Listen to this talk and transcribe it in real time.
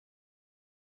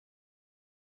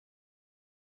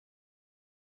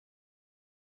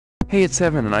Hey, it's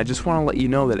Evan, and I just want to let you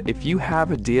know that if you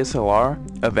have a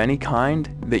DSLR of any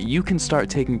kind, that you can start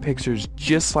taking pictures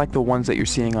just like the ones that you're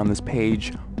seeing on this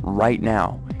page right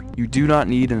now. You do not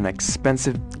need an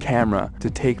expensive camera to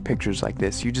take pictures like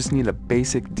this. You just need a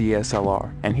basic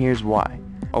DSLR, and here's why.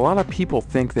 A lot of people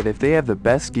think that if they have the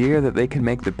best gear that they can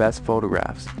make the best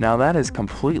photographs. Now that is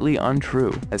completely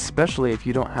untrue, especially if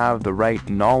you don't have the right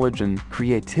knowledge and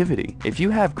creativity. If you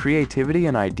have creativity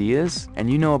and ideas, and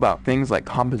you know about things like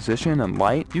composition and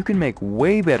light, you can make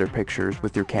way better pictures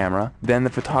with your camera than the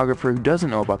photographer who doesn't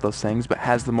know about those things but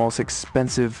has the most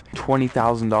expensive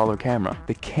 $20,000 camera.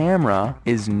 The camera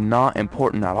is not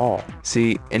important at all.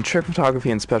 See, in trick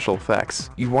photography and special effects,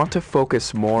 you want to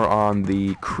focus more on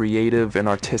the creative and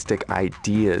artistic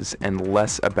ideas and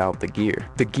less about the gear.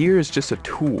 The gear is just a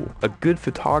tool. A good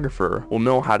photographer will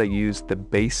know how to use the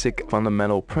basic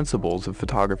fundamental principles of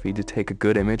photography to take a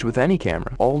good image with any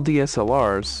camera. All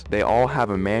DSLRs, they all have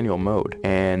a manual mode,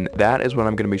 and that is what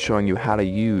I'm going to be showing you how to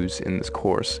use in this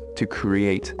course to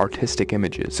create artistic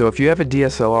images. So if you have a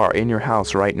DSLR in your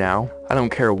house right now, I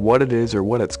don't care what it is or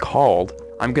what it's called,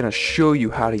 I'm going to show you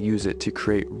how to use it to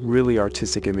create really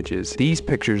artistic images. These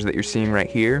pictures that you're seeing right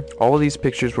here, all of these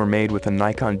pictures were made with a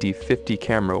Nikon D50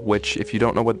 camera, which if you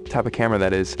don't know what type of camera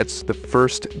that is, it's the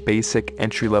first basic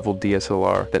entry-level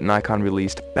DSLR that Nikon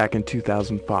released back in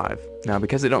 2005. Now,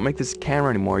 because they don't make this camera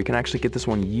anymore, you can actually get this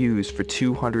one used for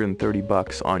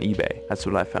 $230 on eBay. That's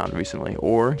what I found recently.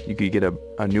 Or you could get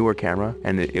a newer camera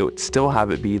and it would still have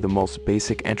it be the most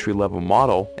basic entry-level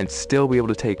model and still be able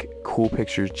to take cool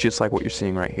pictures just like what you're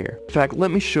seeing right here. In fact, let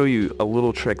me show you a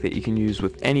little trick that you can use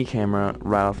with any camera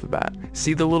right off the bat.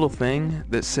 See the little thing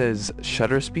that says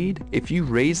shutter speed? If you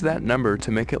raise that number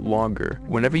to make it longer,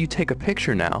 whenever you take a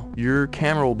picture now, your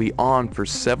camera will be on for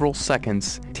several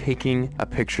seconds taking a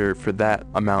picture for that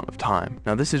amount of time.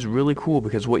 Now this is really cool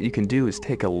because what you can do is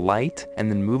take a light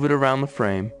and then move it around the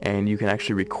frame, and you can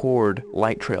actually record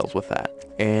light trails with that.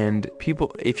 And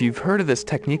people, if you've heard of this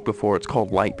technique before, it's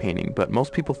called light painting, but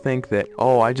most people think that,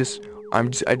 oh, I just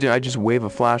wave a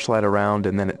flashlight around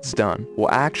and then it's done. Well,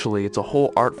 actually, it's a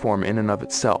whole art form in and of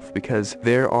itself, because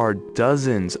there are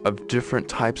dozens of different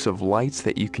types of lights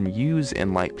that you can use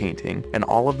in light painting, and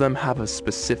all of them have a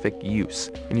specific use.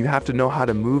 And you have to know how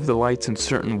to move the lights in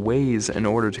certain ways in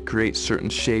order to create certain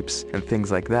shapes and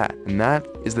things like that. And that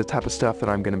is the type of stuff that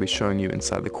I'm going to be showing you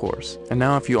inside the course. And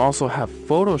now if you also have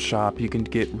Photoshop, you can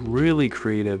get really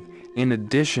creative in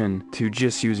addition to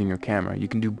just using your camera. You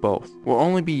can do both. We'll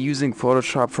only be using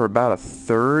Photoshop for about a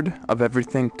third of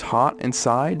everything taught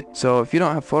inside, so if you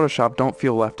don't have Photoshop, don't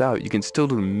feel left out. You can still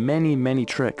do many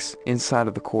tricks inside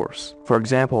of the course. For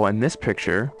example, in this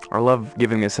picture, I love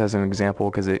giving this as an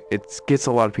example because it gets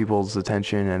a lot of people's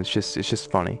attention, and it's just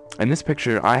funny. In this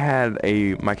picture, I had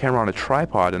my camera on a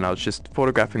tripod and I was just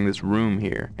photographing this room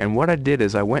here. And what I did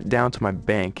is I went down to my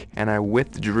bank and I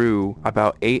withdrew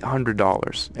about $800,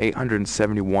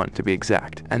 $871 to be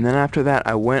exact. And then after that,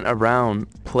 I went around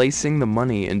placing the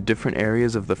money in different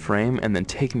areas of the frame and then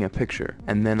taking a picture.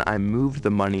 And then I moved the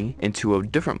money into a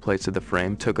different place of the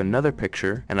frame, took another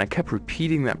picture, and I kept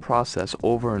repeating that process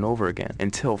over and over again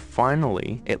until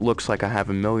finally it looks like I have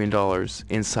 $1 million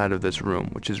inside of this room,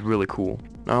 which is really cool.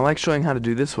 Now, I like showing how to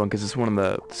do this one because it's one of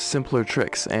the simpler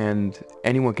tricks and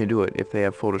anyone can do it if they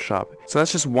have Photoshop. So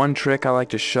that's just one trick I like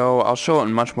to show. I'll show it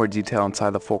in much more detail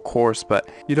inside the full course, but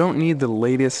you don't need the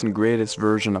latest and greatest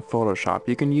version of Photoshop.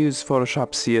 You can use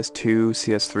Photoshop CS2,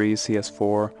 CS3,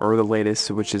 CS4, or the latest,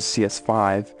 which is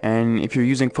CS5. And if you're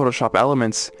using Photoshop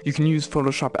Elements, you can use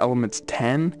Photoshop Elements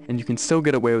 10, and you can still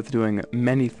get away with doing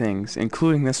many things,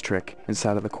 including this trick,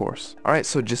 inside of the course. Alright,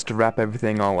 so just to wrap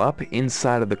everything all up,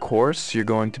 inside of the course, you're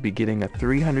going to be getting a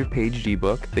 300-page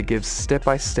ebook that gives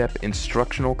step-by-step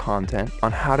instructional content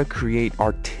on how to create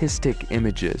artistic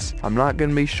images. I'm not going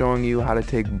to be showing you how to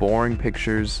take boring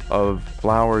pictures of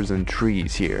flowers and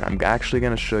trees here. I'm actually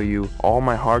going to show you all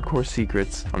my hardcore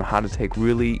secrets on how to take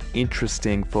really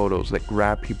interesting photos that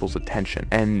grab people's attention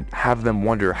and have them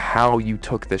wonder how you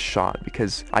took this shot,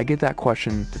 because I get that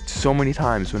question so many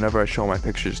times whenever I show my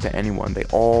pictures to anyone. They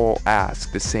all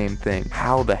ask the same thing: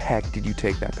 how the heck did you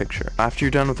take that picture? After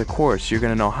you're done with the course, you're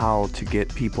going to know how to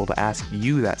get people to ask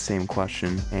you that same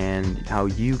question and how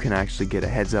you can actually get a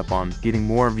heads up on getting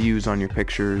more views on your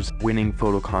pictures, winning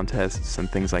photo contests, and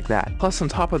things like that. Plus, on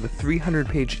top of the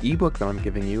 300-page ebook that I'm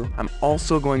giving you, I'm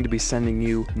also going to be sending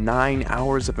you 9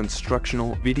 hours of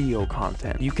instructional video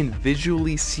content. You can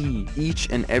visually see each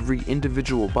and every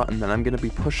individual button that I'm going to be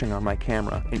pushing on my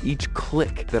camera and each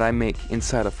click that I make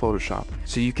inside of Photoshop,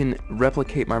 so you can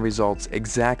replicate my results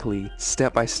exactly,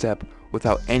 step by step,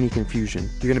 without any confusion.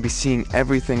 You're going to be seeing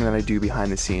everything that I do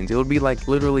behind the scenes. It'll be like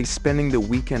literally spending the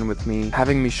weekend with me,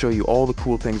 having me show you all the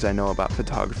cool things I know about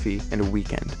photography in a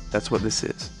weekend. That's what this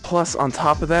is. Plus, on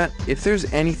top of that, if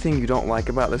there's anything you don't like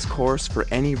about this course for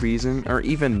any reason, or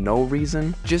even no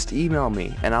reason, just email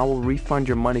me and I will refund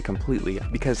your money completely,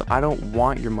 because I don't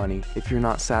want your money if you're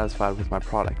not satisfied with my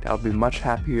product. I'll be much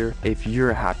happier if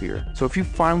you're happier. So if you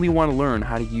finally want to learn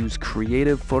how to use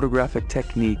creative photographic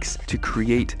techniques to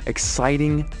create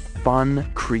exciting,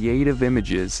 fun, creative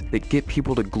images that get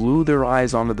people to glue their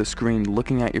eyes onto the screen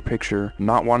looking at your picture,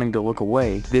 not wanting to look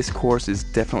away, this course is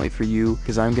definitely for you,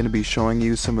 because I'm going to be showing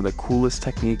you some of the coolest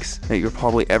techniques that you'll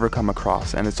probably ever come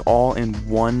across, and it's all in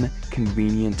one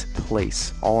convenient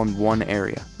place, all in one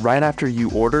area. Right after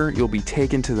you order, you'll be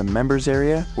taken to the members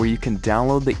area where you can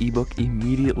download the ebook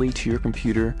immediately to your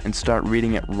computer and start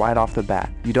reading it right off the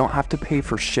bat. You don't have to pay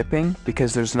for shipping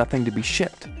because there's nothing to be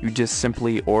shipped. You just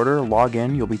simply order, log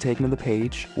in, you'll be taken to the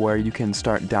page where you can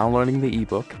start downloading the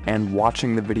ebook and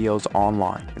watching the videos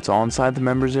online. It's all inside the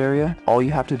members area. All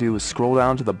you have to do is scroll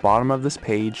down to the bottom of this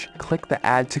page, click the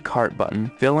add to cart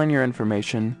button, fill in your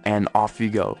information, and off you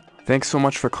go. Thanks so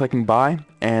much for clicking by,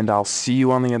 and I'll see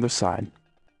you on the other side.